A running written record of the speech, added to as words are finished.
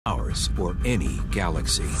stars or any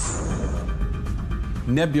galaxy.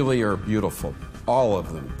 Nebulae are beautiful, all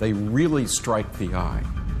of them. They really strike the eye.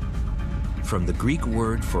 From the Greek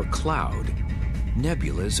word for cloud,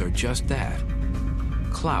 nebulas are just that.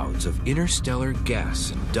 Clouds of interstellar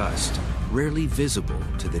gas and dust, rarely visible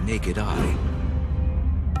to the naked eye.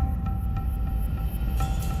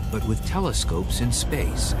 But with telescopes in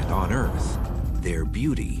space and on Earth, their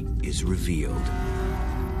beauty is revealed.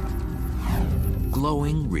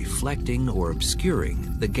 Glowing, reflecting, or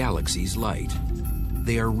obscuring the galaxy's light.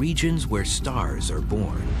 They are regions where stars are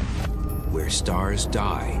born, where stars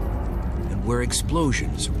die, and where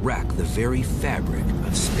explosions rack the very fabric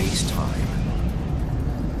of space-time.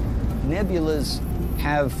 Nebulas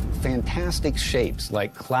have fantastic shapes,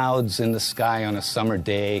 like clouds in the sky on a summer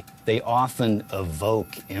day. They often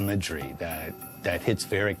evoke imagery that hits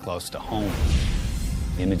very close to home.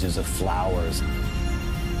 Images of flowers,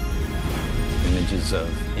 images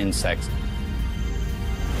of insects,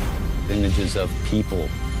 images of people.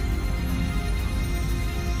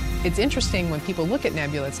 It's interesting when people look at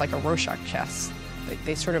nebula, it's like a Rorschach test.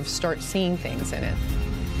 They sort of start seeing things in it.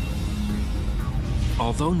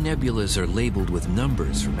 Although nebulas are labeled with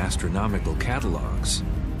numbers from astronomical catalogs,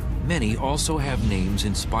 many also have names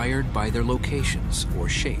inspired by their locations or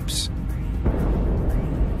shapes.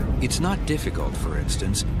 It's not difficult, for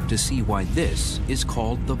instance, to see why this is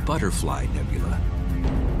called the Butterfly Nebula,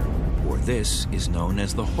 or this is known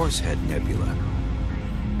as the Horsehead Nebula.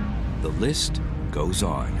 The list goes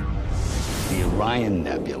on. The Orion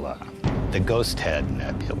Nebula, the Ghost Head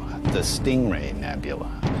Nebula, the Stingray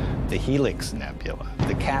Nebula, the Helix Nebula,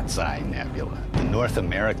 the Cat's Eye Nebula, the North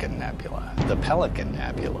American Nebula, the Pelican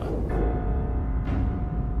Nebula.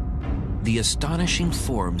 The astonishing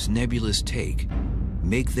forms nebulas take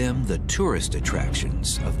make them the tourist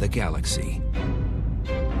attractions of the galaxy.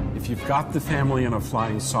 If you've got the family in a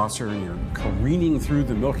flying saucer and you're careening through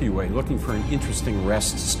the Milky Way looking for an interesting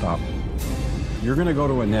rest stop, you're going to go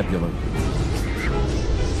to a nebula.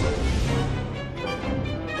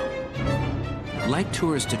 Like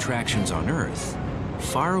tourist attractions on Earth,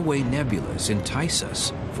 faraway nebulas entice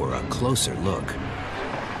us for a closer look.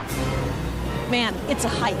 Man, it's a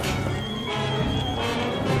hike.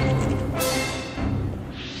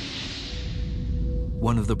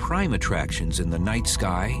 One of the prime attractions in the night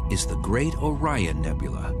sky is the Great Orion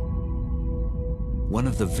Nebula. One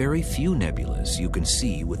of the very few nebulas you can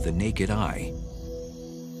see with the naked eye.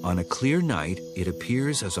 On a clear night, it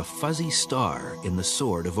appears as a fuzzy star in the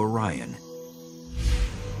sword of Orion.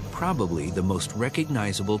 Probably the most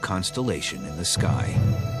recognizable constellation in the sky.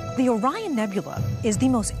 The Orion Nebula is the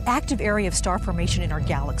most active area of star formation in our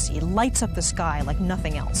galaxy. It lights up the sky like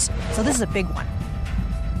nothing else. So this is a big one.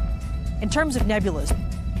 In terms of nebulas,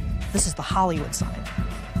 this is the Hollywood sign.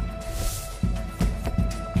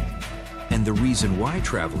 And the reason why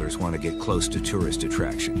travelers want to get close to tourist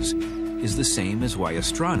attractions is the same as why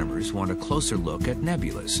astronomers want a closer look at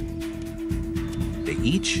nebulas. They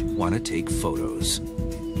each want to take photos.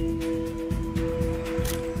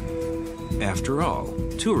 After all,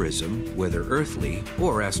 tourism, whether earthly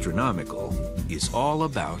or astronomical, is all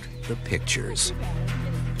about the pictures.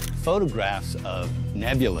 Photographs of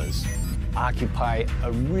nebulas occupy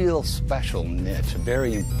a real special niche, a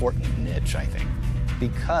very important niche, I think,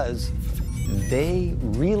 because they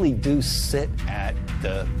really do sit at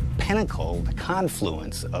the pinnacle, the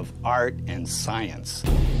confluence of art and science.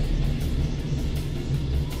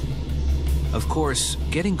 Of course,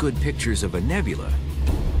 getting good pictures of a nebula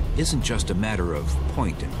isn't just a matter of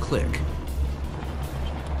point and click.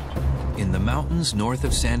 In the mountains north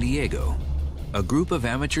of San Diego, a group of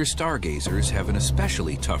amateur stargazers have an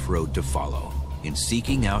especially tough road to follow in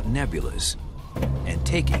seeking out nebulas and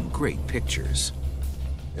taking great pictures.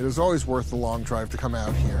 It is always worth the long drive to come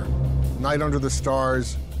out here. Night under the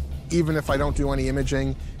stars, even if I don't do any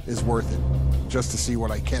imaging, is worth it, just to see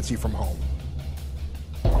what I can't see from home.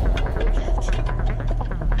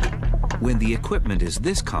 When the equipment is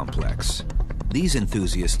this complex, these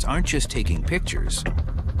enthusiasts aren't just taking pictures.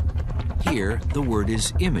 Here, the word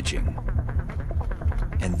is imaging.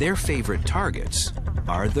 And their favorite targets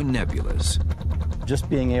are the nebulas. Just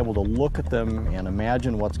being able to look at them and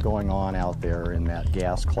imagine what's going on out there in that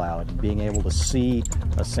gas cloud, being able to see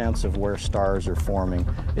a sense of where stars are forming,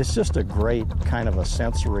 it's just a great kind of a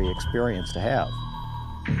sensory experience to have.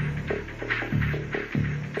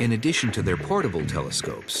 In addition to their portable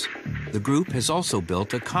telescopes, the group has also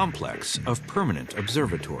built a complex of permanent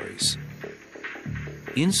observatories.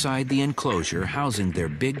 Inside the enclosure housing their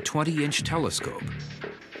big 20-inch telescope,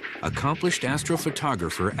 accomplished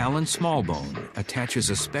astrophotographer Alan Smallbone attaches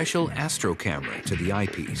a special astro camera to the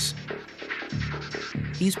eyepiece.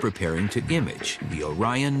 He's preparing to image the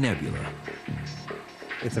Orion Nebula.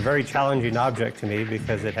 It's a very challenging object to me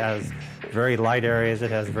because it has very light areas,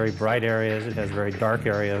 it has very bright areas, it has very dark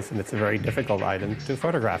areas, and it's a very difficult item to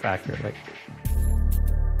photograph accurately.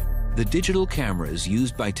 The digital cameras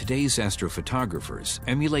used by today's astrophotographers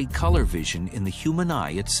emulate color vision in the human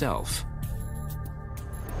eye itself.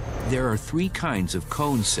 There are 3 kinds of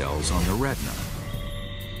cone cells on the retina,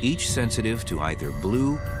 each sensitive to either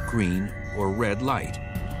blue, green, or red light.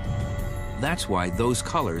 That's why those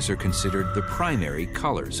colors are considered the primary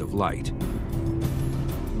colors of light.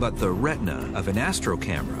 But the retina of an astro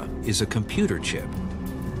camera is a computer chip,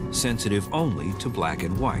 sensitive only to black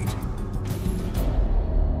and white.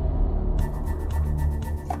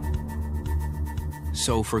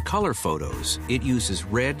 So for color photos, it uses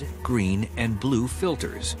red, green, and blue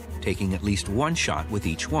filters, taking at least 1 shot with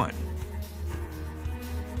each one.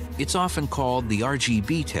 It's often called the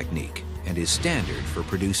RGB technique and is standard for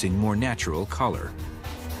producing more natural color.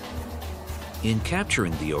 In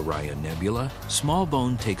capturing the Orion Nebula,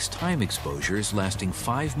 Smallbone takes time exposures lasting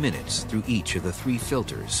 5 minutes through each of the 3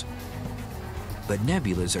 filters. But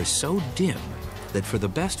nebulas are so dim that for the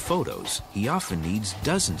best photos, he often needs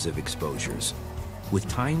dozens of exposures, with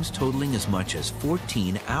times totaling as much as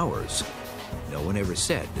 14 hours. No one ever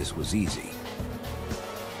said this was easy.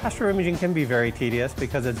 Astroimaging can be very tedious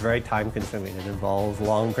because it's very time-consuming. It involves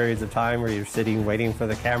long periods of time where you're sitting waiting for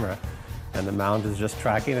the camera, and the mount is just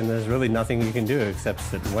tracking, and there's really nothing you can do except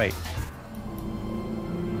sit and wait.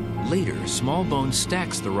 Later, Smallbone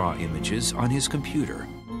stacks the raw images on his computer.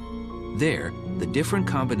 There, the different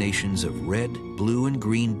combinations of red, blue, and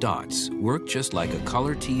green dots work just like a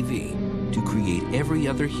color TV to create every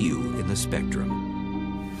other hue in the spectrum.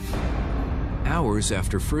 Hours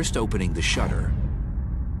after first opening the shutter,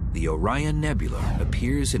 the Orion Nebula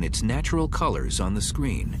appears in its natural colors on the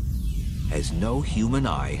screen, as no human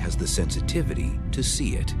eye has the sensitivity to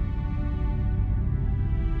see it.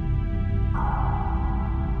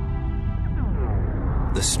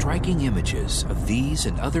 The striking images of these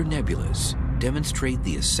and other nebulas demonstrate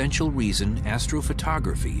the essential reason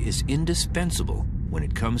astrophotography is indispensable when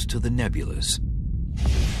it comes to the nebulas.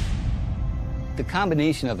 The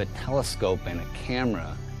combination of a telescope and a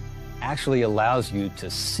camera actually allows you to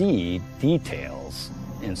see details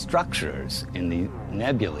and structures in the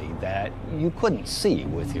nebulae that you couldn't see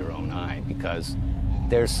with your own eye because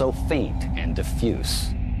they're so faint and diffuse.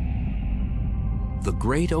 The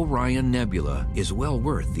Great Orion Nebula is well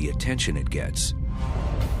worth the attention it gets.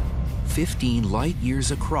 15 light years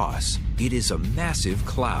across, it is a massive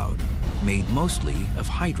cloud made mostly of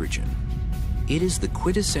hydrogen. It is the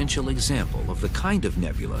quintessential example of the kind of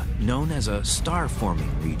nebula known as a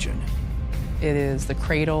star-forming region. It is the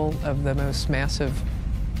cradle of the most massive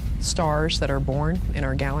stars that are born in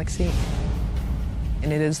our galaxy.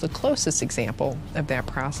 And it is the closest example of that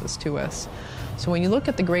process to us. So when you look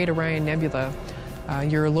at the Great Orion Nebula,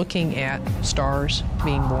 you're looking at stars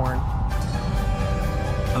being born.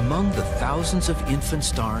 Among the thousands of infant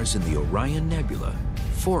stars in the Orion Nebula,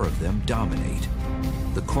 4 of them dominate.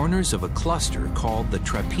 The corners of a cluster called the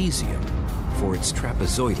trapezium for its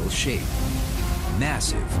trapezoidal shape.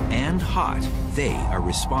 Massive and hot, they are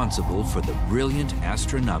responsible for the brilliant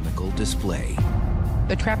astronomical display.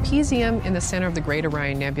 The trapezium in the center of the Great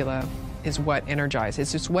Orion Nebula is what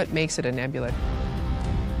energizes. It's what makes it a nebula.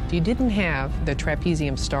 If you didn't have the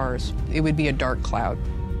trapezium stars, it would be a dark cloud.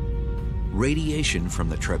 Radiation from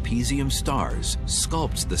the trapezium stars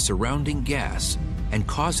sculpts the surrounding gas and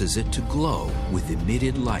causes it to glow with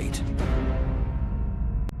emitted light.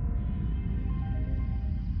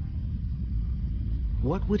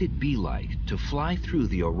 What would it be like to fly through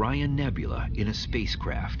the Orion Nebula in a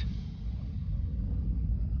spacecraft?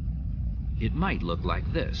 It might look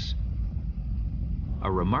like this. A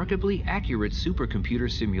remarkably accurate supercomputer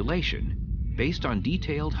simulation based on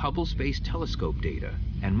detailed Hubble Space Telescope data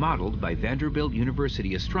and modeled by Vanderbilt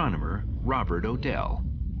University astronomer Robert Odell.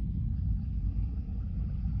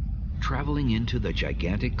 Traveling into the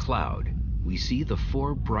gigantic cloud, we see the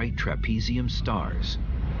 4 bright trapezium stars,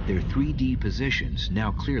 their 3D positions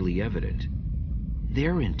now clearly evident.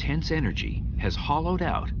 Their intense energy has hollowed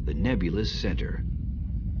out the nebula's center.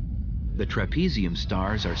 The trapezium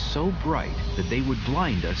stars are so bright that they would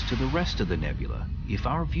blind us to the rest of the nebula if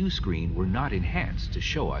our view screen were not enhanced to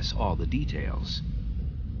show us all the details.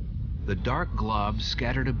 The dark globs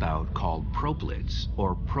scattered about, called proplyds,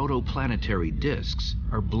 or protoplanetary disks,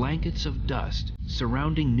 are blankets of dust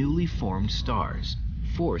surrounding newly formed stars,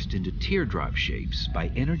 forced into teardrop shapes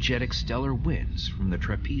by energetic stellar winds from the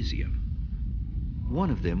trapezium. One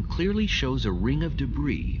of them clearly shows a ring of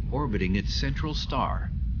debris orbiting its central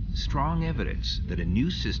star, strong evidence that a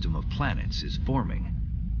new system of planets is forming.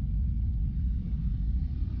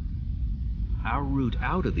 Our route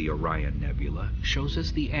out of the Orion Nebula shows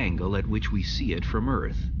us the angle at which we see it from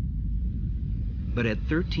Earth. But at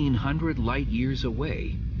 1,300 light years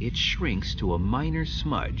away, it shrinks to a minor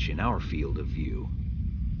smudge in our field of view.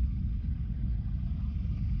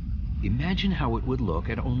 Imagine how it would look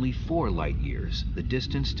at only 4 light years, the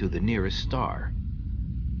distance to the nearest star.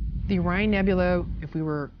 The Orion Nebula, if we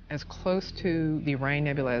were as close to the Orion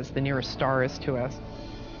Nebula as the nearest star is to us,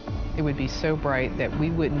 it would be so bright that we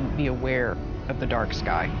wouldn't be aware of the dark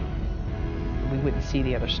sky. We wouldn't see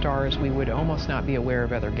the other stars. We would almost not be aware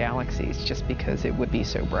of other galaxies just because it would be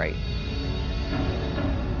so bright.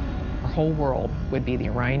 Our whole world would be the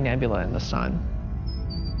Orion Nebula and the Sun.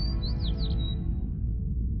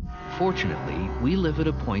 Fortunately, we live at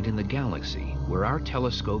a point in the galaxy where our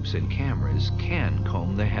telescopes and cameras can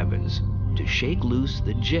comb the heavens to shake loose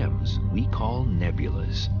the gems we call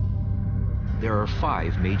nebulas. There are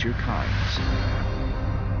 5 major kinds.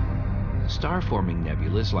 Star-forming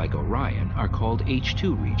nebulas like Orion are called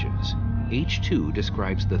H2 regions. H2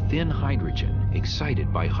 describes the thin hydrogen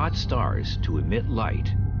excited by hot stars to emit light.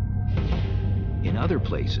 In other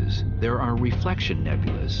places, there are reflection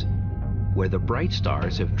nebulas, where the bright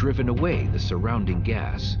stars have driven away the surrounding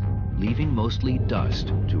gas, leaving mostly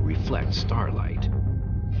dust to reflect starlight.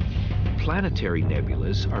 Planetary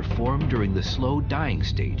nebulas are formed during the slow dying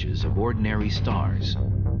stages of ordinary stars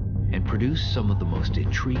and produce some of the most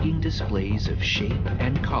intriguing displays of shape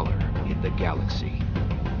and color in the galaxy.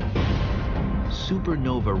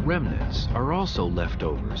 Supernova remnants are also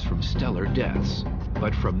leftovers from stellar deaths,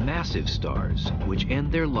 but from massive stars which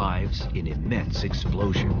end their lives in immense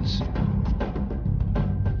explosions.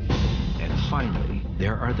 And finally,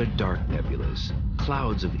 there are the dark nebulas,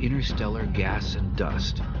 clouds of interstellar gas and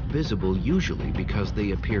dust, visible usually because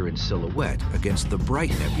they appear in silhouette against the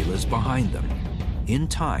bright nebulas behind them. In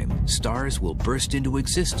time, stars will burst into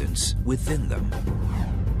existence within them.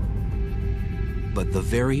 But the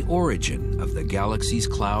very origin of the galaxy's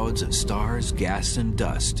clouds of stars, gas, and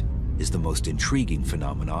dust is the most intriguing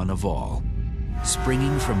phenomenon of all.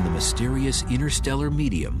 Springing from the mysterious interstellar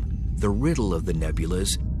medium, the riddle of the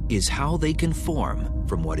nebulas is how they can form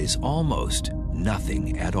from what is almost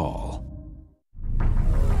nothing at all.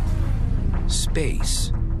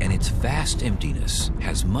 Space and its vast emptiness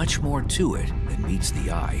has much more to it than meets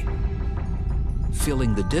the eye.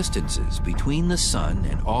 Filling the distances between the Sun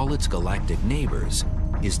and all its galactic neighbors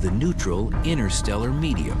is the neutral interstellar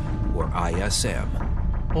medium, or ISM.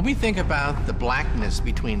 When we think about the blackness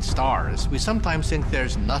between stars, we sometimes think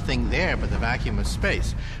there's nothing there but the vacuum of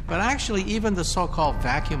space. But actually, even the so-called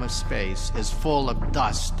vacuum of space is full of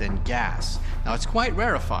dust and gas. Now, it's quite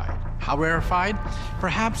rarefied. How rarefied?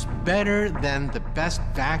 Perhaps better than the best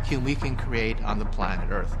vacuum we can create on the planet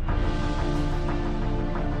Earth.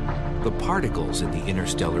 The particles in the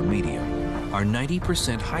interstellar medium are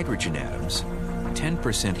 90% hydrogen atoms,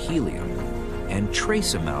 10% helium, and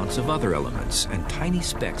trace amounts of other elements and tiny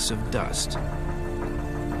specks of dust.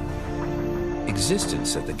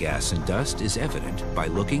 Existence of the gas and dust is evident by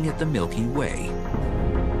looking at the Milky Way,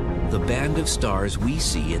 the band of stars we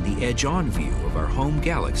see in the edge-on view of our home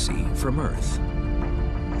galaxy from Earth.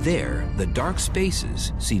 There, the dark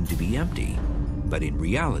spaces seem to be empty, but in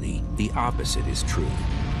reality, the opposite is true.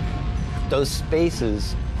 Those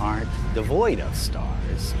spaces aren't devoid of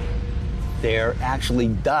stars. They're actually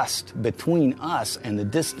dust between us and the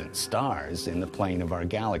distant stars in the plane of our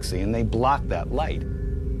galaxy, and they block that light.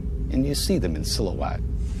 And you see them in silhouette.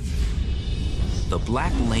 The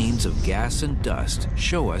black lanes of gas and dust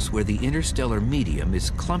show us where the interstellar medium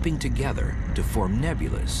is clumping together to form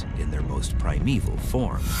nebulas in their most primeval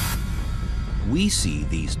form. We see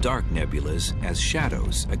these dark nebulas as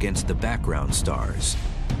shadows against the background stars.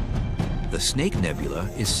 The Snake Nebula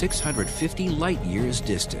is 650 light-years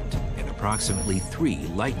distant and approximately 3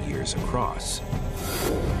 light-years across.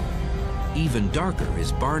 Even darker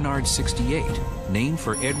is Barnard 68, named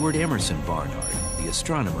for Edward Emerson Barnard, the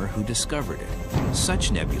astronomer who discovered it.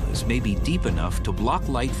 Such nebulas may be deep enough to block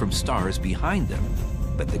light from stars behind them,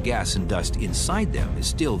 but the gas and dust inside them is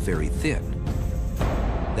still very thin.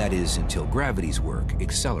 That is, until gravity's work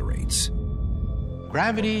accelerates.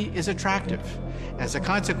 Gravity is attractive. As a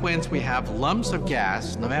consequence, we have lumps of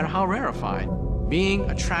gas, no matter how rarefied, being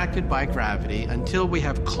attracted by gravity until we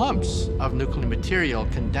have clumps of nuclear material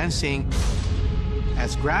condensing.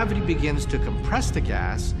 As gravity begins to compress the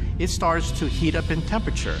gas, it starts to heat up in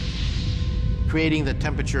temperature, creating the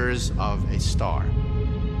temperatures of a star.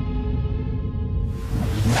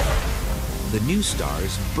 The new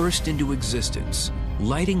stars burst into existence,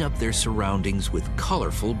 lighting up their surroundings with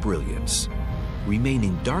colorful brilliance.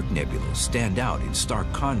 Remaining dark nebulas stand out in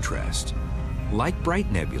stark contrast. Like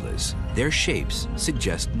bright nebulas, their shapes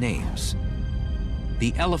suggest names.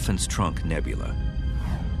 The Elephant's Trunk Nebula,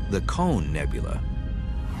 the Cone Nebula,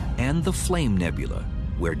 and the Flame Nebula,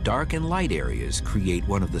 where dark and light areas create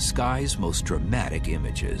one of the sky's most dramatic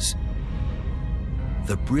images.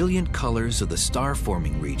 The brilliant colors of the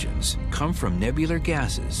star-forming regions come from nebular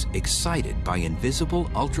gases excited by invisible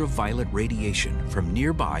ultraviolet radiation from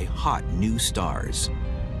nearby hot new stars.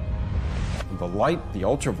 The light, the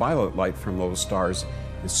ultraviolet light from those stars,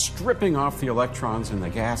 is stripping off the electrons in the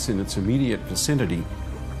gas in its immediate vicinity.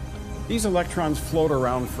 These electrons float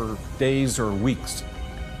around for days or weeks,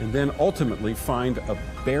 and then ultimately find a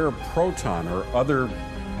bare proton or other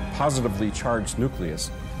positively charged nucleus.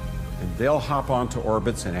 And they'll hop onto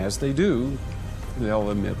orbits, and as they do, they'll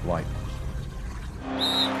emit light.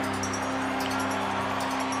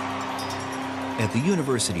 At the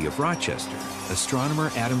University of Rochester,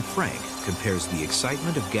 astronomer Adam Frank compares the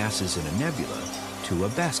excitement of gases in a nebula to a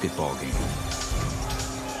basketball game.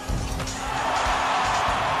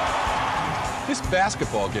 This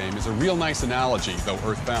basketball game is a real nice analogy, though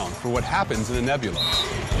earthbound, for what happens in a nebula.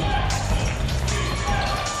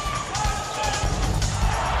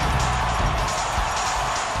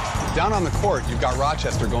 Down on the court, you've got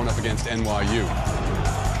Rochester going up against NYU.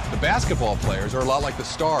 The basketball players are a lot like the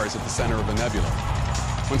stars at the center of a nebula.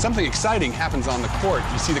 When something exciting happens on the court,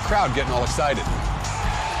 you see the crowd getting all excited.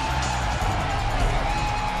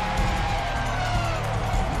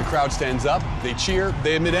 The crowd stands up, they cheer,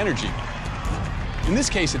 they emit energy. In this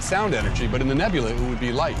case, it's sound energy, but in the nebula, it would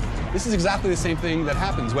be light. This is exactly the same thing that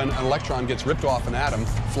happens when an electron gets ripped off an atom,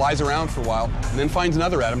 flies around for a while, and then finds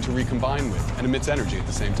another atom to recombine with, and emits energy at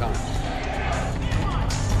the same time.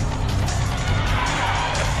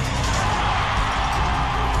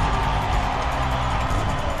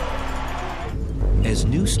 As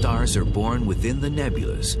new stars are born within the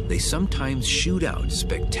nebulas, they sometimes shoot out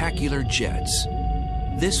spectacular jets.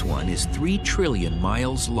 This one is 3 trillion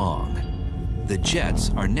miles long. The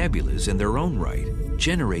jets are nebulas in their own right,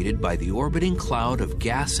 generated by the orbiting cloud of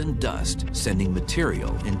gas and dust sending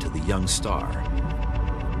material into the young star.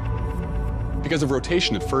 Because of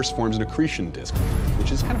rotation, it first forms an accretion disk,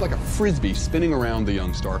 which is kind of like a frisbee spinning around the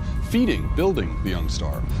young star, building the young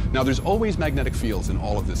star. Now, there's always magnetic fields in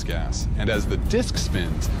all of this gas, and as the disk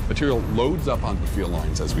spins, material loads up onto the field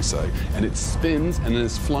lines, as we say, and it spins and then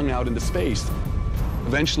is flung out into space.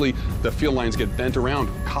 Eventually, the field lines get bent around,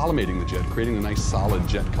 collimating the jet, creating a nice solid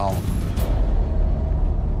jet column.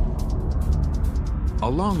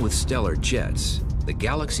 Along with stellar jets, the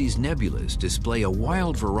galaxy's nebulas display a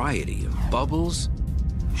wild variety of bubbles,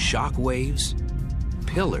 shock waves,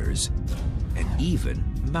 pillars, and even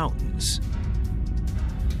mountains.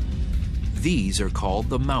 These are called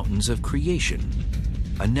the mountains of creation,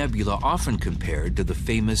 a nebula often compared to the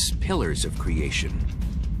famous pillars of creation,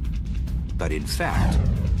 but in fact,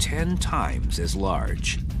 10 times as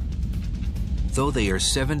large. Though they are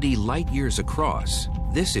 70 light years across,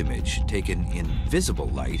 this image, taken in visible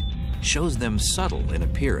light, shows them subtle in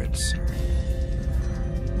appearance.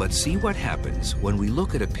 But see what happens when we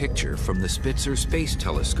look at a picture from the Spitzer Space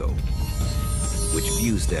Telescope, which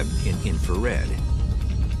views them in infrared.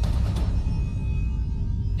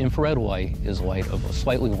 Infrared light is light of a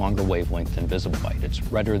slightly longer wavelength than visible light. It's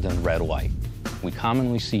redder than red light. We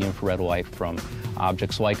commonly see infrared light from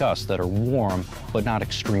objects like us that are warm but not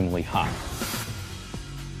extremely hot.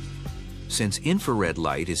 Since infrared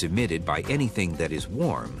light is emitted by anything that is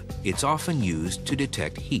warm, it's often used to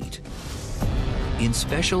detect heat. In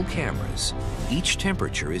special cameras, each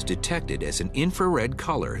temperature is detected as an infrared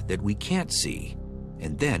color that we can't see,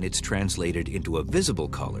 and then it's translated into a visible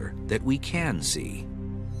color that we can see.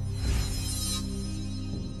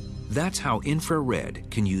 That's how infrared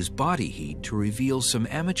can use body heat to reveal some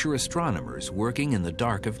amateur astronomers working in the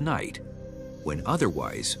dark of night, when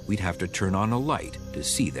otherwise we'd have to turn on a light to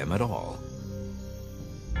see them at all.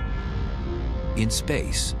 In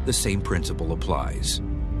space, the same principle applies.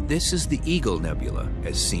 This is the Eagle Nebula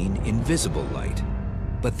as seen in visible light,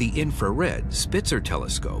 but the infrared Spitzer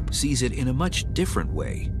telescope sees it in a much different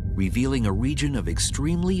way, revealing a region of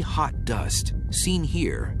extremely hot dust, seen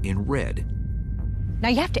here in red. Now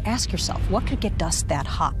you have to ask yourself, what could get dust that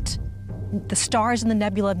hot? The stars in the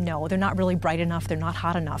nebula, no, they're not really bright enough, they're not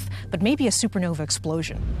hot enough, but maybe a supernova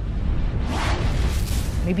explosion.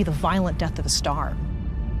 Maybe the violent death of a star.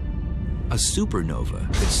 A supernova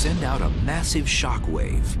could send out a massive shock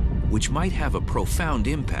wave, which might have a profound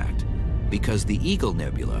impact because the Eagle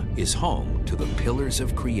Nebula is home to the pillars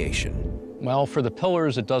of creation. Well, for the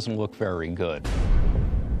pillars, it doesn't look very good.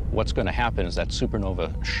 what's going to happen is that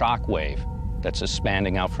supernova shock wave that's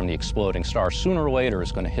expanding out from the exploding star sooner or later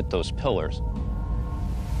is going to hit those pillars.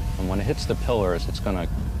 And when it hits the pillars, it's going to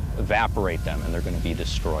evaporate them and they're going to be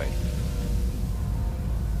destroyed,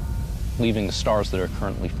 leaving the stars that are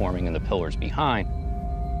currently forming in the pillars behind.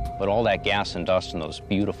 But all that gas and dust and those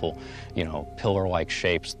beautiful, pillar-like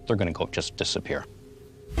shapes, they're going to go just disappear.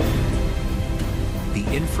 The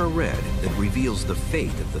infrared that reveals the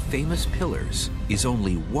fate of the famous pillars is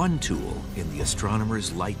only one tool in the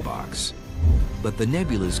astronomer's light box. But the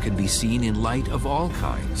nebulas can be seen in light of all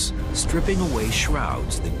kinds, stripping away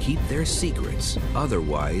shrouds that keep their secrets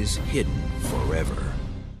otherwise hidden forever.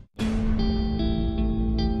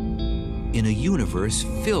 In a universe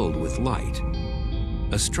filled with light,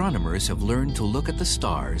 astronomers have learned to look at the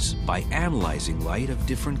stars by analyzing light of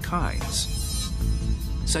different kinds,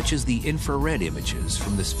 such as the infrared images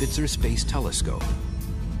from the Spitzer Space Telescope.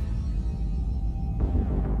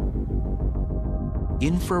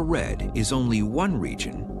 Infrared is only one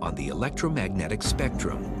region on the electromagnetic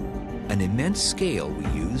spectrum, an immense scale we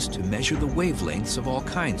use to measure the wavelengths of all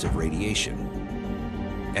kinds of radiation.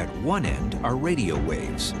 At one end are radio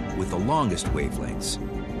waves with the longest wavelengths.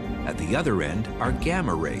 At the other end are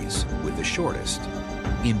gamma rays with the shortest.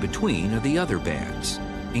 In between are the other bands,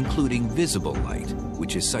 including visible light,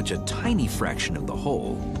 which is such a tiny fraction of the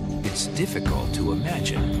whole, it's difficult to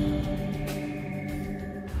imagine.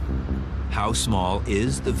 How small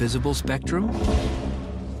is the visible spectrum?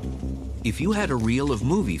 If you had a reel of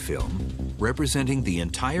movie film representing the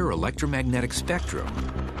entire electromagnetic spectrum,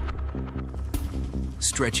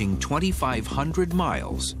 stretching 2,500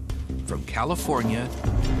 miles from California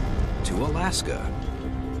to Alaska,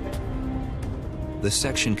 the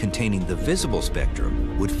section containing the visible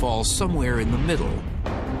spectrum would fall somewhere in the middle,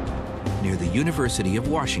 near the University of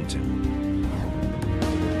Washington.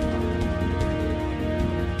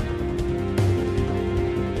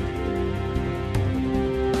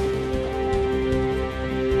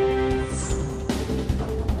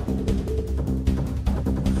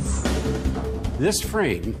 This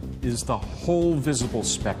frame is the whole visible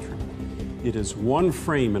spectrum. It is one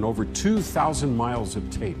frame in over 2,000 miles of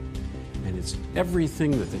tape, and it's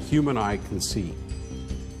everything that the human eye can see.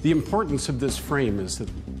 The importance of this frame is that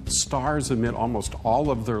stars emit almost all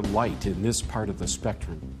of their light in this part of the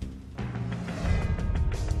spectrum.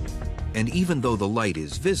 And even though the light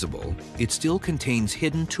is visible, it still contains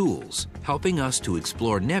hidden tools, helping us to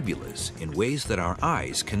explore nebulas in ways that our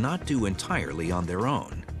eyes cannot do entirely on their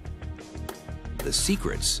own. The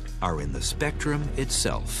secrets are in the spectrum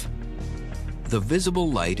itself. The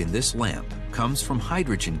visible light in this lamp comes from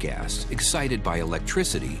hydrogen gas excited by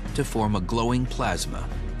electricity to form a glowing plasma,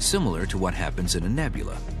 similar to what happens in a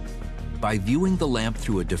nebula. By viewing the lamp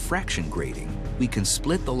through a diffraction grating, we can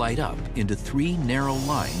split the light up into 3 narrow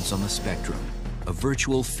lines on the spectrum, a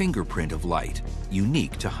virtual fingerprint of light,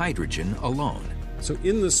 unique to hydrogen alone. So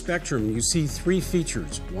in the spectrum, you see 3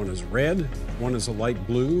 features. One is red, one is a light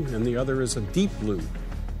blue, and the other is a deep blue.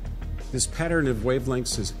 This pattern of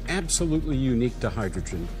wavelengths is absolutely unique to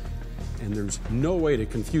hydrogen, and there's no way to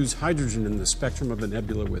confuse hydrogen in the spectrum of a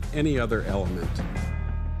nebula with any other element.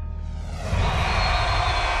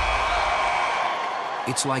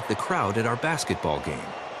 It's like the crowd at our basketball game.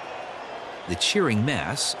 The cheering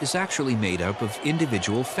mass is actually made up of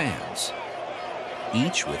individual fans,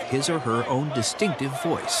 each with his or her own distinctive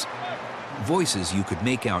voice. Voices you could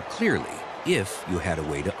make out clearly if you had a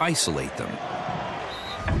way to isolate them.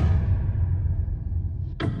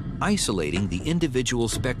 Isolating the individual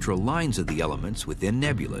spectral lines of the elements within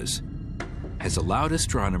nebulas has allowed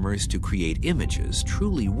astronomers to create images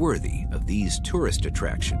truly worthy of these tourist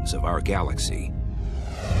attractions of our galaxy.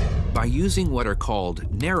 By using what are called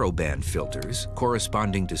narrowband filters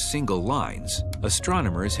corresponding to single lines,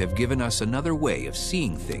 astronomers have given us another way of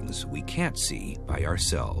seeing things we can't see by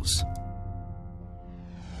ourselves.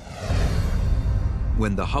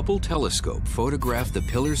 When the Hubble telescope photographed the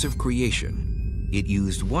pillars of creation, it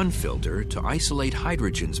used one filter to isolate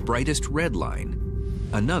hydrogen's brightest red line,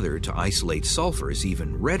 another to isolate sulfur's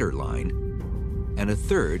even redder line, and a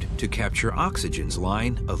third to capture oxygen's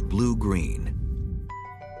line of blue-green.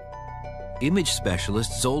 Image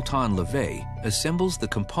specialist Zoltan Levay assembles the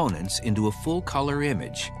components into a full-color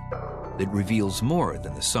image that reveals more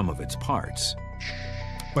than the sum of its parts.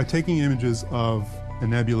 By taking images of a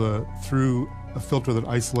nebula through a filter that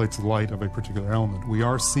isolates the light of a particular element, we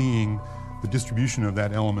are seeing the distribution of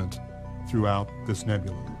that element throughout this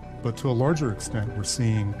nebula. But to a larger extent, we're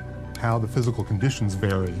seeing how the physical conditions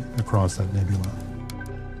vary across that nebula.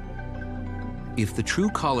 If the true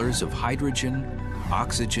colors of hydrogen,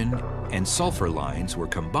 oxygen, and sulfur lines were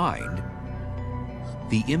combined,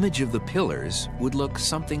 the image of the pillars would look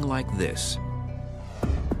something like this.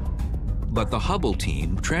 But the Hubble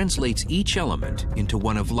team translates each element into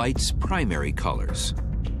one of light's primary colors.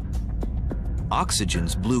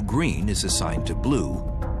 Oxygen's blue-green is assigned to blue,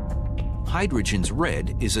 hydrogen's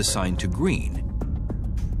red is assigned to green,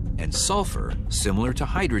 and sulfur, similar to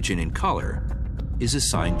hydrogen in color, is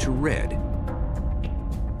assigned to red.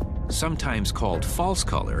 Sometimes called false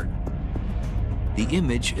color, the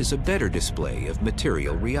image is a better display of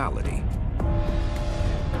material reality.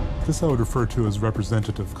 This I would refer to as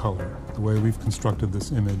representative color, the way we've constructed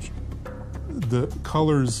this image. The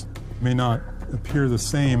colors may not appear the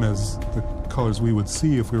same as the colors we would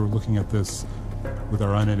see if we were looking at this with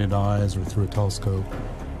our unaided eyes or through a telescope,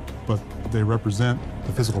 but they represent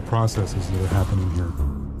the physical processes that are happening here.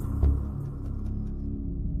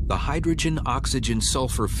 The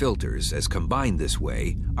hydrogen-oxygen-sulfur filters, as combined this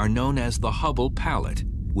way, are known as the Hubble palette,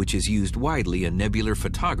 which is used widely in nebular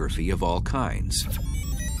photography of all kinds.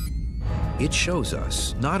 It shows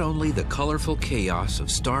us not only the colorful chaos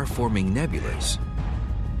of star-forming nebulas,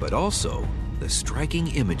 but also the striking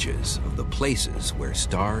images of the places where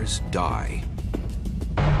stars die.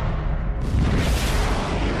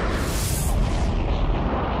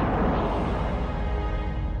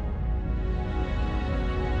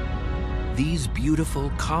 These beautiful,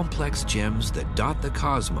 complex gems that dot the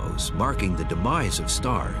cosmos, marking the demise of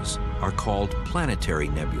stars, are called planetary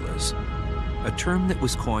nebulas, a term that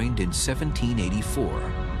was coined in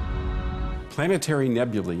 1784. Planetary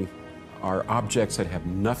nebulae are objects that have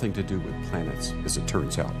nothing to do with planets, as it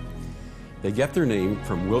turns out. They get their name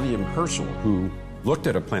from William Herschel, who looked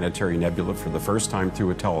at a planetary nebula for the first time through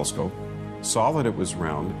a telescope, saw that it was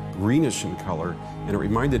round, greenish in color, and it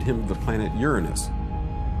reminded him of the planet Uranus.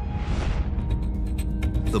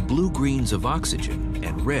 The blue-greens of oxygen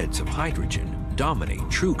and reds of hydrogen dominate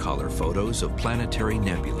true color photos of planetary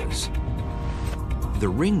nebulas. The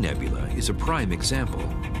Ring Nebula is a prime example.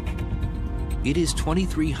 It is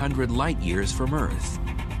 2,300 light-years from Earth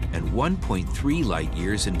and 1.3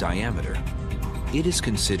 light-years in diameter. It is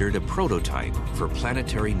considered a prototype for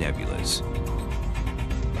planetary nebulas.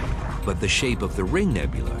 But the shape of the Ring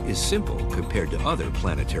Nebula is simple compared to other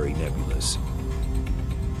planetary nebulas.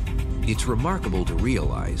 It's remarkable to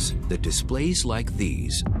realize that displays like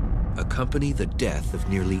these accompany the death of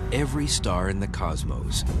nearly every star in the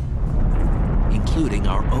cosmos, including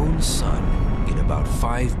our own sun in about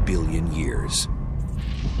 5 billion years.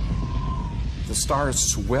 The star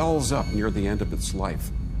swells up near the end of its life.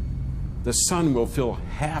 The sun will fill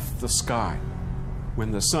half the sky. When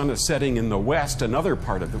the sun is setting in the west, another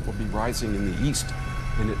part of it will be rising in the east,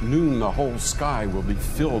 and at noon the whole sky will be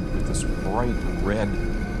filled with this bright red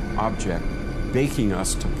object, baking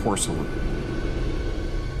us to porcelain.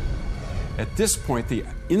 At this point, the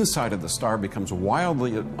inside of the star becomes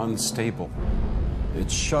wildly unstable.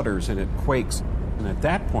 It shudders and it quakes, and at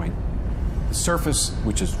that point, the surface,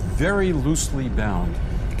 which is very loosely bound,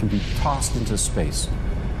 can be tossed into space.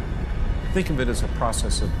 Think of it as a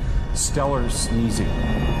process of stellar sneezing.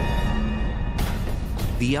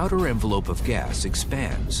 The outer envelope of gas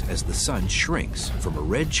expands as the sun shrinks from a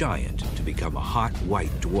red giant to become a hot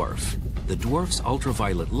white dwarf. The dwarf's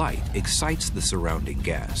ultraviolet light excites the surrounding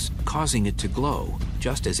gas, causing it to glow,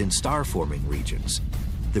 just as in star-forming regions.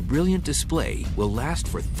 The brilliant display will last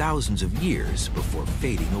for thousands of years before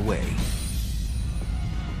fading away.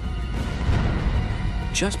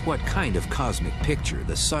 Just what kind of cosmic picture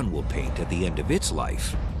the sun will paint at the end of its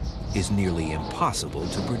life is nearly impossible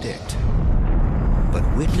to predict.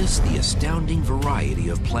 But witness the astounding variety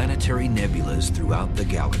of planetary nebulas throughout the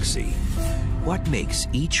galaxy. What makes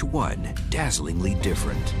each one dazzlingly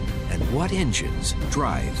different? And what engines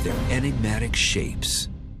drive their enigmatic shapes?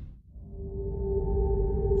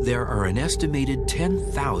 There are an estimated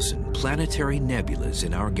 10,000 planetary nebulas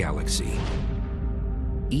in our galaxy,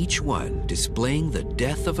 each one displaying the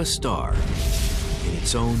death of a star in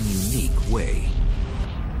its own unique way.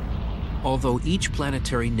 Although each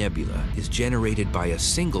planetary nebula is generated by a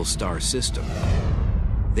single star system,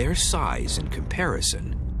 their size in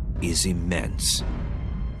comparison is immense.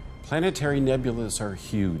 Planetary nebulas are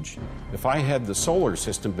huge. If I had the solar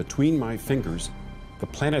system between my fingers, the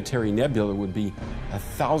planetary nebula would be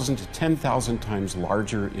 1,000 to 10,000 times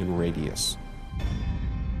larger in radius.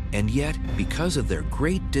 And yet, because of their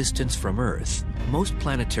great distance from Earth, most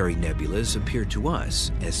planetary nebulas appear to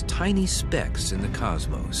us as tiny specks in the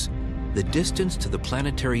cosmos. The distance to the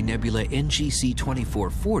planetary nebula NGC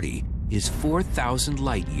 2440 is 4,000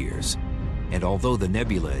 light-years, and although the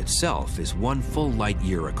nebula itself is 1 full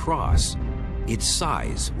light-year across, its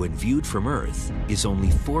size, when viewed from Earth, is only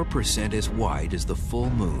 4% as wide as the full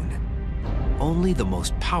moon. only the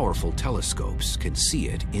most powerful telescopes can see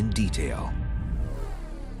it in detail.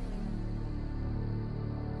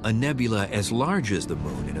 A nebula as large as the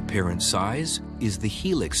Moon in apparent size is the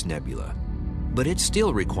Helix Nebula, but it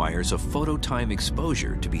still requires a phototime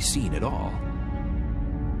exposure to be seen at all.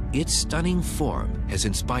 Its stunning form has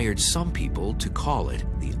inspired some people to call it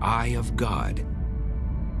the Eye of God.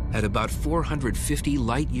 At about 450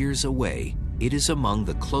 light-years away, it is among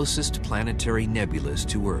the closest planetary nebulas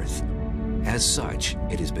to Earth. As such,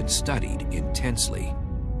 it has been studied intensely.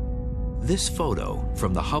 This photo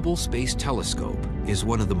from the Hubble Space Telescope is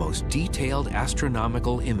one of the most detailed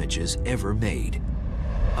astronomical images ever made.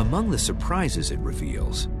 Among the surprises it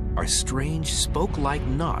reveals are strange spoke-like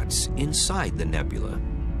knots inside the nebula.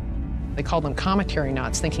 They call them cometary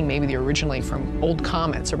knots, thinking maybe they're originally from old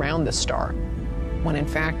comets around the star, when in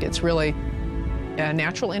fact it's really a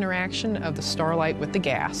natural interaction of the starlight with the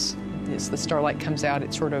gas. As the starlight comes out,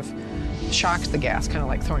 it sort of shocks the gas, kind of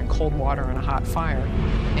like throwing cold water on a hot fire,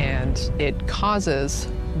 and it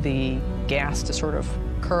causes the gas to sort of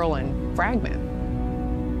curl and fragment.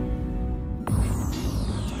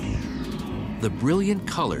 The brilliant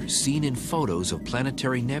colors seen in photos of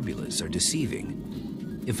planetary nebulas are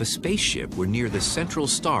deceiving. If a spaceship were near the central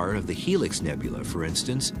star of the Helix Nebula, for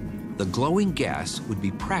instance, the glowing gas would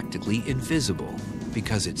be practically invisible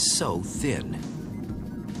because it's so thin.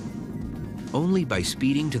 Only by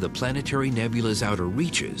speeding to the planetary nebula's outer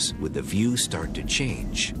reaches would the view start to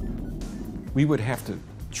change. We would have to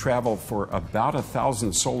travel for about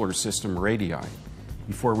 1,000 solar system radii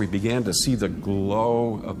before we began to see the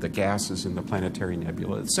glow of the gases in the planetary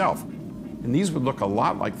nebula itself. And these would look a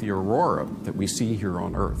lot like the aurora that we see here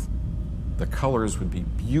on Earth. The colors would be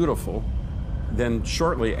beautiful. Then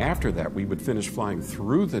shortly after that, we would finish flying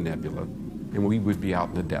through the nebula and we would be out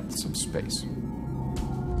in the depths of space.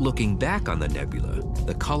 Looking back on the nebula,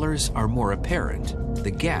 the colors are more apparent. The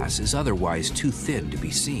gas is otherwise too thin to be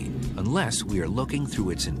seen, unless we are looking through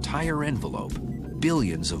its entire envelope,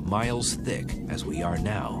 billions of miles thick as we are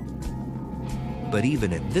now. But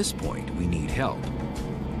even at this point, we need help.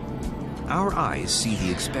 Our eyes see the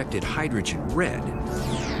expected hydrogen red,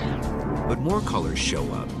 but more colors show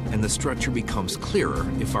up, and the structure becomes clearer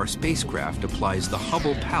if our spacecraft applies the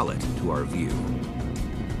Hubble palette to our view.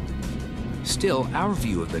 Still, our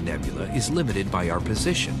view of the nebula is limited by our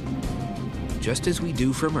position. Just as we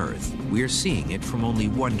do from Earth, we're seeing it from only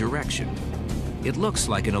one direction. It looks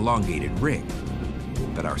like an elongated ring,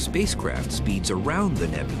 but our spacecraft speeds around the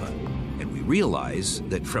nebula, and we realize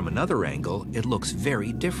that from another angle, it looks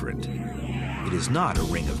very different. It is not a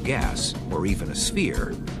ring of gas, or even a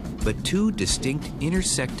sphere, but two distinct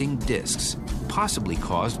intersecting disks, possibly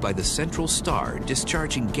caused by the central star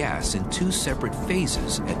discharging gas in two separate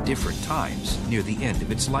phases at different times near the end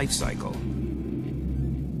of its life cycle.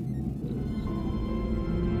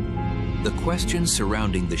 The questions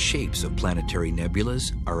surrounding the shapes of planetary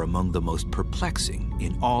nebulas are among the most perplexing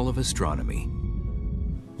in all of astronomy.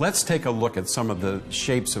 Let's take a look at some of the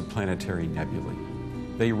shapes of planetary nebulae.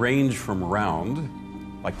 They range from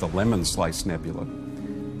round, like the Lemon Slice Nebula,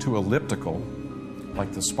 to elliptical,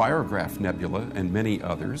 like the Spirograph Nebula and many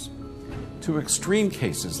others, to extreme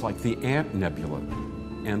cases like the Ant Nebula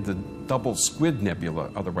and the Double Squid Nebula,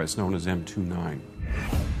 otherwise known as M29.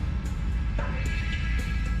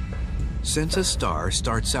 Since a star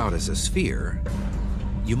starts out as a sphere,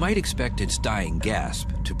 you might expect its dying gasp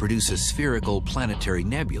to produce a spherical planetary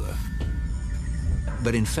nebula.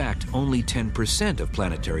 But in fact, only 10% of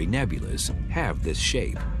planetary nebulas have this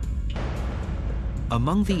shape.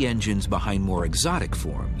 Among the engines behind more exotic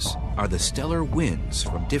forms are the stellar winds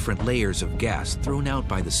from different layers of gas thrown out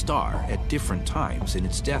by the star at different times in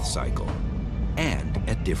its death cycle and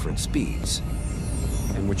at different speeds.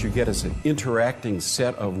 And what you get is an interacting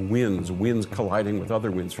set of winds colliding with other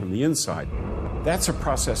winds from the inside. That's a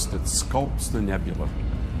process that sculpts the nebula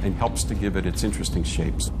and helps to give it its interesting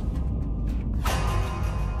shapes.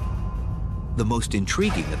 The most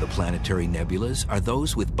intriguing of the planetary nebulas are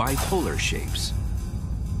those with bipolar shapes.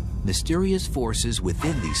 Mysterious forces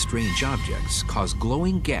within these strange objects cause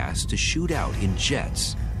glowing gas to shoot out in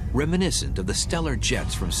jets, reminiscent of the stellar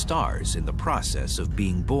jets from stars in the process of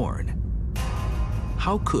being born.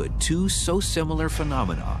 How could two so similar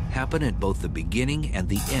phenomena happen at both the beginning and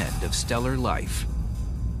the end of stellar life?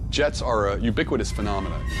 Jets are a ubiquitous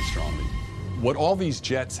phenomenon in astronomy. What all these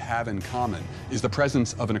jets have in common is the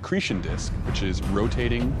presence of an accretion disk, which is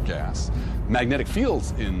rotating gas, magnetic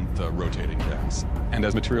fields in the rotating gas, and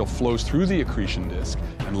as material flows through the accretion disk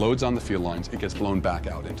and loads on the field lines, it gets blown back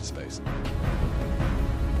out into space.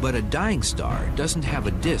 But a dying star doesn't have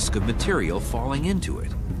a disk of material falling into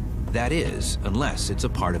it. That is, unless it's a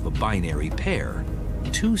part of a binary pair,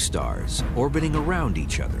 two stars orbiting around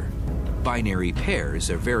each other. Binary pairs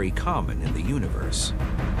are very common in the universe.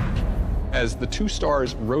 As the two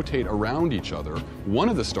stars rotate around each other, one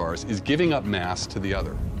of the stars is giving up mass to the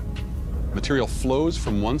other. Material flows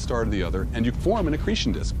from one star to the other, and you form an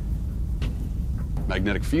accretion disk.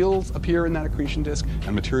 Magnetic fields appear in that accretion disk,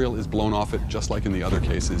 and material is blown off it, just like in the other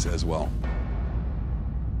cases as well.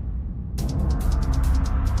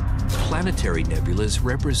 Planetary nebulas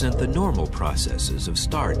represent the normal processes of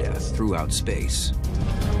star death throughout space.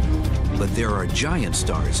 But there are giant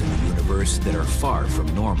stars in the universe that are far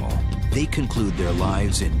from normal. They conclude their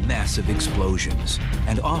lives in massive explosions,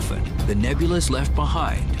 and often the nebulas left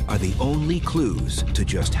behind are the only clues to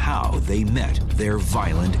just how they met their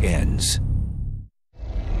violent ends.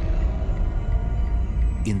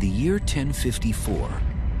 In the year 1054,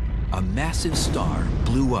 a massive star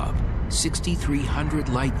blew up 6,300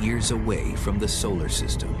 light-years away from the solar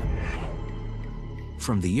system.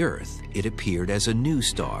 From the Earth, it appeared as a new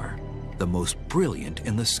star, the most brilliant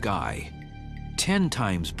in the sky. 10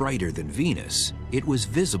 times brighter than Venus, it was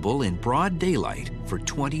visible in broad daylight for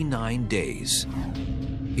 29 days.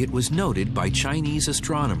 It was noted by Chinese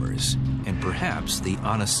astronomers and perhaps the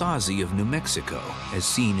Anasazi of New Mexico, as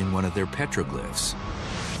seen in one of their petroglyphs.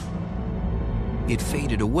 It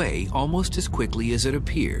faded away almost as quickly as it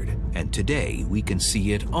appeared, and today we can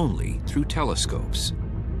see it only through telescopes.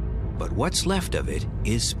 But what's left of it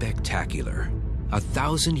is spectacular.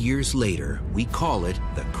 1,000 years later, we call it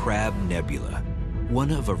the Crab Nebula,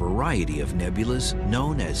 one of a variety of nebulas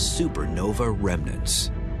known as supernova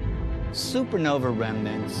remnants. Supernova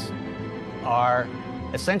remnants are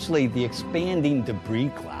essentially the expanding debris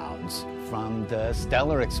clouds from the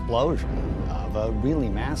stellar explosion of a really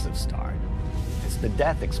massive star. It's the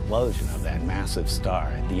death explosion of that massive star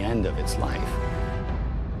at the end of its life.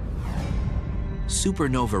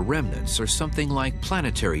 Supernova remnants are something like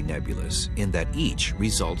planetary nebulas in that each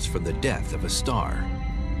results from the death of a star.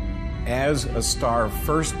 As a star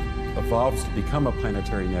first evolves to become a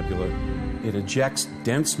planetary nebula, it ejects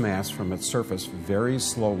dense mass from its surface very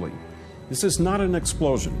slowly. This is not an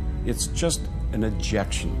explosion, it's just an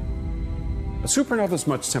ejection. A supernova is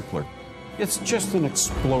much simpler. It's just an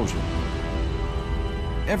explosion.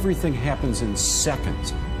 Everything happens in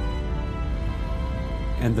seconds.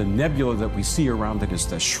 And the nebula that we see around it is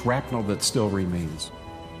the shrapnel that still remains.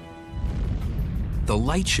 The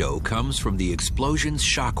light show comes from the explosion's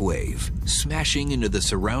shock wave, smashing into the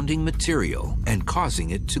surrounding material and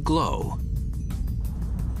causing it to glow.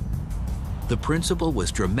 The principle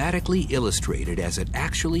was dramatically illustrated as it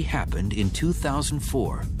actually happened in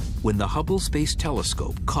 2004, when the Hubble Space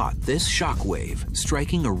Telescope caught this shock wave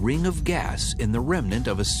striking a ring of gas in the remnant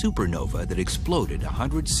of a supernova that exploded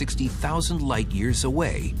 160,000 light-years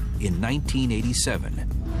away in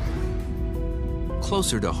 1987.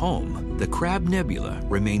 Closer to home, the Crab Nebula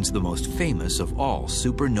remains the most famous of all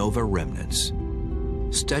supernova remnants.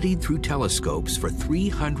 Studied through telescopes for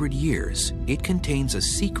 300 years, it contains a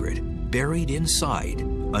secret buried inside,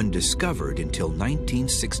 undiscovered until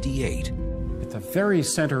 1968. At the very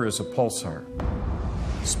center is a pulsar,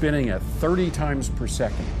 spinning at 30 times per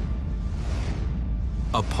second.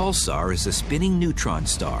 A pulsar is a spinning neutron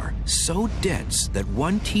star so dense that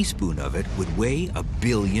 1 teaspoon of it would weigh 1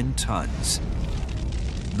 billion tons.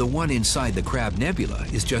 The one inside the Crab Nebula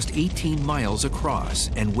is just 18 miles across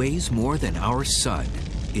and weighs more than our sun.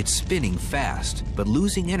 It's spinning fast, but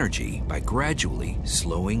losing energy by gradually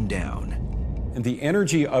slowing down. And the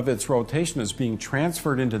energy of its rotation is being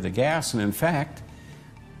transferred into the gas, and in fact,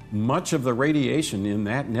 much of the radiation in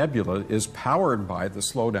that nebula is powered by the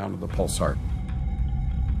slowdown of the pulsar.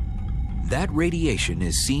 That radiation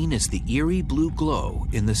is seen as the eerie blue glow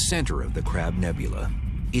in the center of the Crab Nebula.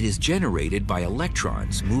 It is generated by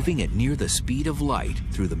electrons moving at near the speed of light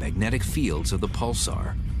through the magnetic fields of the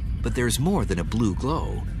pulsar. But there's more than a blue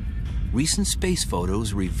glow. Recent space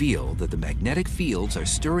photos reveal that the magnetic fields are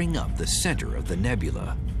stirring up the center of the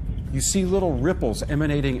nebula. You see little ripples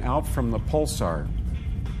emanating out from the pulsar.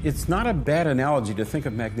 It's not a bad analogy to think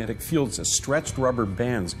of magnetic fields as stretched rubber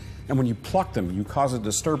bands, and when you pluck them, you cause a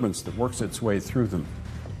disturbance that works its way through them.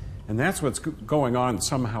 And that's what's going on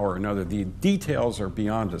somehow or another. The details are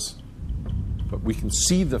beyond us, but we can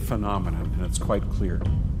see the phenomenon, and it's quite clear.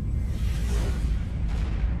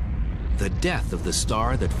 The death of the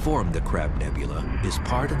star that formed the Crab Nebula is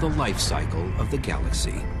part of the life cycle of the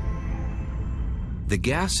galaxy. The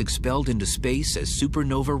gas expelled into space as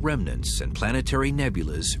supernova remnants and planetary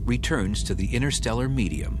nebulas returns to the interstellar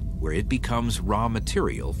medium, where it becomes raw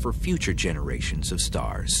material for future generations of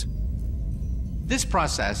stars. This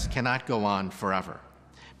process cannot go on forever.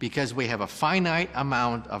 because we have a finite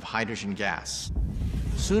amount of hydrogen gas.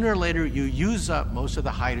 Sooner or later, you use up most of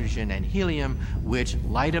the hydrogen and helium, which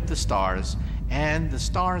light up the stars, and the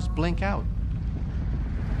stars blink out.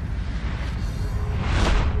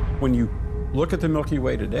 When you look at the Milky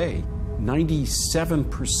Way today,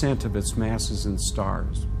 97% of its mass is in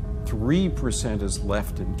stars. 3% is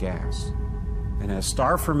left in gas. And as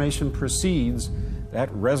star formation proceeds,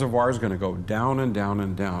 that reservoir is going to go down and down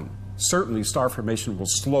and down. Certainly, star formation will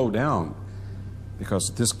slow down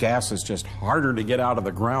because this gas is just harder to get out of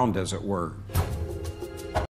the ground, as it were.